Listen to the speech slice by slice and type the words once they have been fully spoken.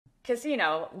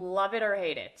casino, love it or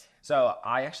hate it? So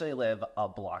I actually live a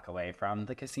block away from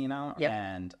the casino, Yep.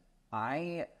 and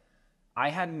I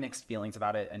had mixed feelings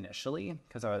about it initially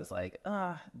because I was like,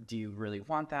 do you really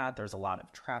want that? There's a lot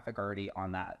of traffic already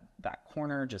on that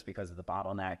corner just because of the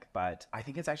bottleneck. But I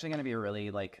think it's actually going to be a really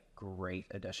like great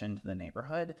addition to the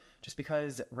neighborhood just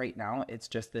because right now it's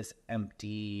just this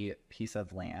empty piece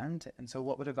of land. And so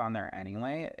what would have gone there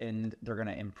anyway? And they're going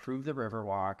to improve the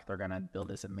Riverwalk. They're going to build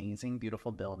this amazing,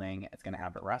 beautiful building. It's going to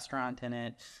have a restaurant in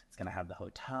it. It's going to have the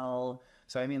hotel.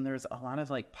 So, I mean, there's a lot of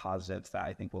like positives that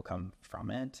I think will come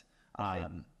from it.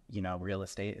 Real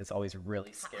estate is always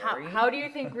really scary. How do you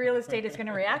think real estate is going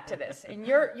to react to this? In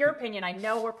your opinion, I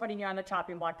know we're putting you on the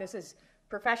chopping block. This is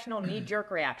professional knee-jerk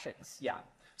reactions. Yeah.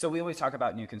 So we always talk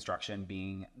about new construction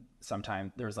being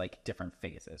sometimes there's like different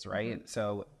phases, right? Mm-hmm.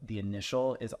 So the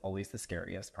initial is always the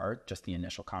scariest part, just the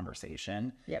initial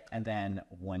conversation. Yep. And then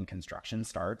when construction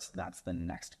starts, that's the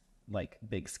next like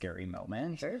big scary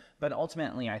moment. Sure. But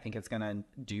ultimately, I think it's going to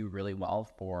do really well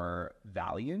for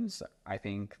values. I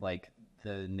think like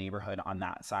the neighborhood on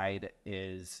that side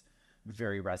is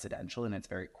very residential and it's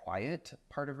very quiet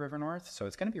part of River North. So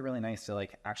it's going to be really nice to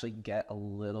like actually get a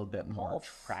little bit more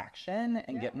traction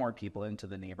and get more people into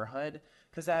the neighborhood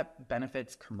because that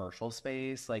benefits commercial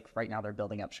space. Like right now they're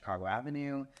building up Chicago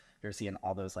Avenue. You're seeing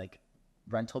all those like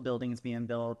rental buildings being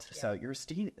built. Yeah. So you're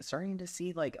starting to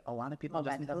see like a lot of people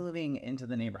just moving into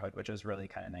the neighborhood, which is really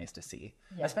kind of nice to see,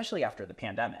 especially after the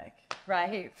pandemic.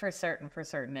 Right. For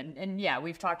certain. And yeah,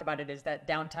 we've talked about it is that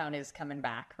downtown is coming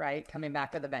back, right? Coming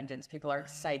back with a vengeance. People are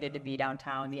excited to be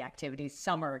downtown, the activities,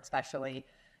 summer, especially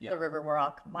the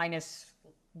Riverwalk, minus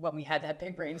when we had that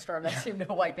big rainstorm that seemed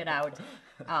to wipe it out.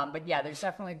 But yeah, there's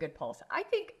definitely a good pulse. I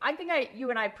think you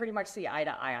and I pretty much see eye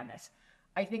to eye on this.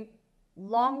 I think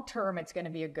long term, it's going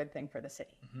to be a good thing for the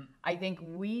city. Mm-hmm. I think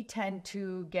we tend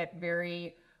to get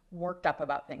very worked up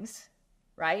about things,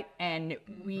 right? And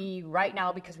we, right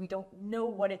now, because we don't know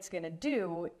what it's going to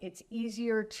do, it's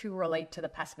easier to relate to the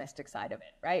pessimistic side of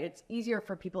it, right? It's easier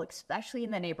for people, especially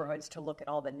in the neighborhoods, to look at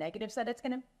all the negatives that it's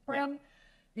going to bring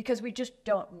because we just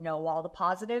don't know all the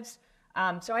positives.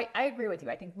 So I agree with you.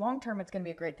 I think long term, it's going to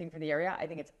be a great thing for the area. I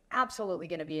think it's absolutely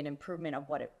going to be an improvement of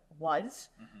what it was.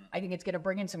 Mm-hmm. I think it's going to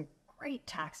bring in some great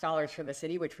tax dollars for the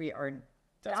city, which we are in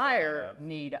dire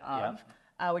need of,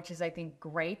 which is, I think,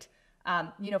 great.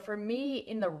 For me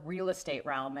in the real estate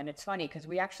realm, and it's funny because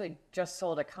we actually just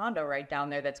sold a condo right down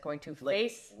there that's going to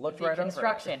face the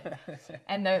construction.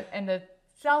 and the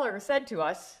seller said to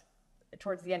us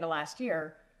towards the end of last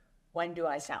year, when do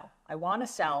I sell? I want to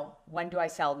sell. When do I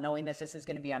sell? Knowing that this is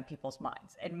going to be on people's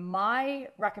minds. And my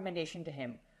recommendation to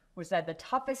him was that the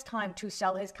toughest time to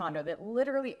sell his condo that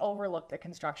literally overlooked the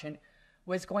construction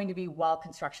was going to be while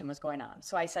construction was going on.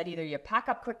 So I said, either you pack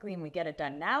up quickly and we get it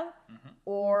done now,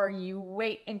 or you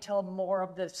wait until more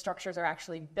of the structures are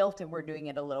actually built and we're doing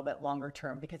it a little bit longer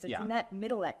term, because it's in that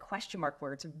middle, that question mark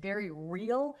where it's very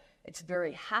real, it's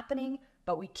very happening,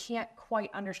 but we can't quite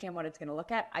understand what it's going to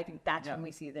look at. I think that's when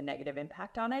we see the negative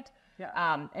impact on it.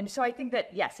 And so I think that,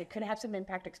 yes, it could have some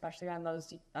impact, especially on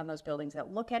those buildings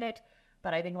that look at it.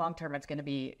 But I think long term, it's going to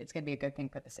be a good thing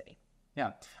for the city.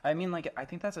 Yeah, I mean, like, I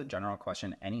think that's a general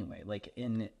question anyway. Like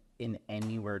in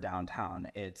anywhere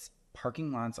downtown, it's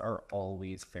parking lots are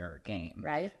always fair game,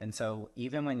 right? And so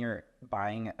even when you're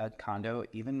buying a condo,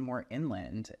 even more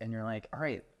inland, and you're like, all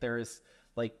right, there's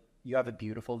like you have a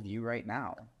beautiful view right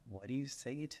now. What do you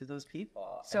say to those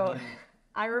people? So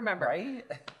I remember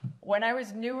when I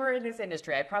was newer in this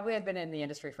industry, I probably had been in the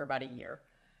industry for about a year.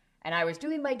 And I was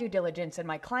doing my due diligence, and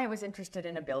my client was interested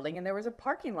in a building, and there was a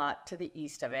parking lot to the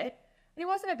east of it. And it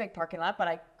wasn't a big parking lot, but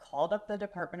I called up the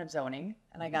Department of Zoning,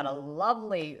 and I got a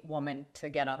lovely woman to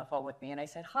get on the phone with me. And I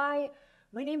said, hi,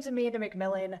 my name's Amanda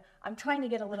McMillan. I'm trying to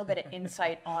get a little bit of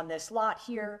insight on this lot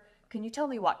here. Can you tell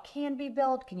me what can be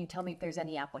built? Can you tell me if there's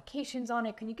any applications on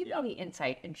it? Can you give me any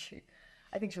insight? And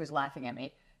I think she was laughing at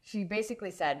me. She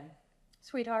basically said,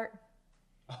 sweetheart.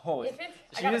 Oh,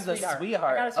 she was a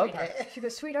sweetheart. Okay. She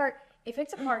goes, sweetheart, if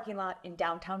it's a parking lot in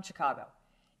downtown Chicago,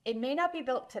 it may not be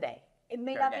built today. It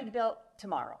may not be built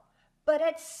tomorrow. But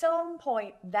at some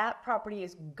point, that property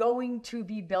is going to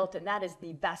be built, and that is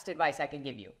the best advice I can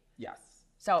give you. Yes.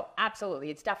 So absolutely,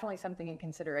 it's definitely something in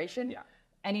consideration. Yeah.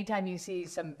 Anytime you see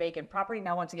some vacant property,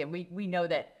 now once again, we know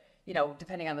that,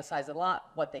 depending on the size of the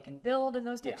lot, what they can build and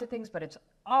those types of things, but it's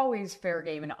always fair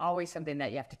game and always something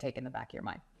that you have to take in the back of your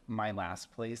mind. My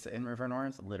last place in River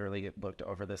North literally looked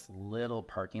over this little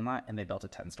parking lot, and they built a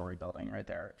 10-story building right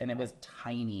there. And it was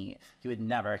tiny. You would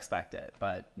never expect it,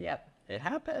 but it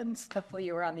happens. Hopefully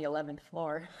you were on the 11th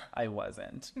floor. I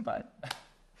wasn't, but...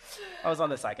 I was on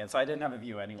the second, so I didn't have a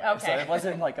view anyway. Okay. So it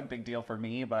wasn't like a big deal for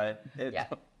me, but Yeah.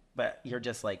 but you're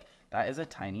just like, that is a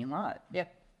tiny lot. Yeah.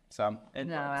 So it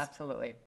No, works. absolutely.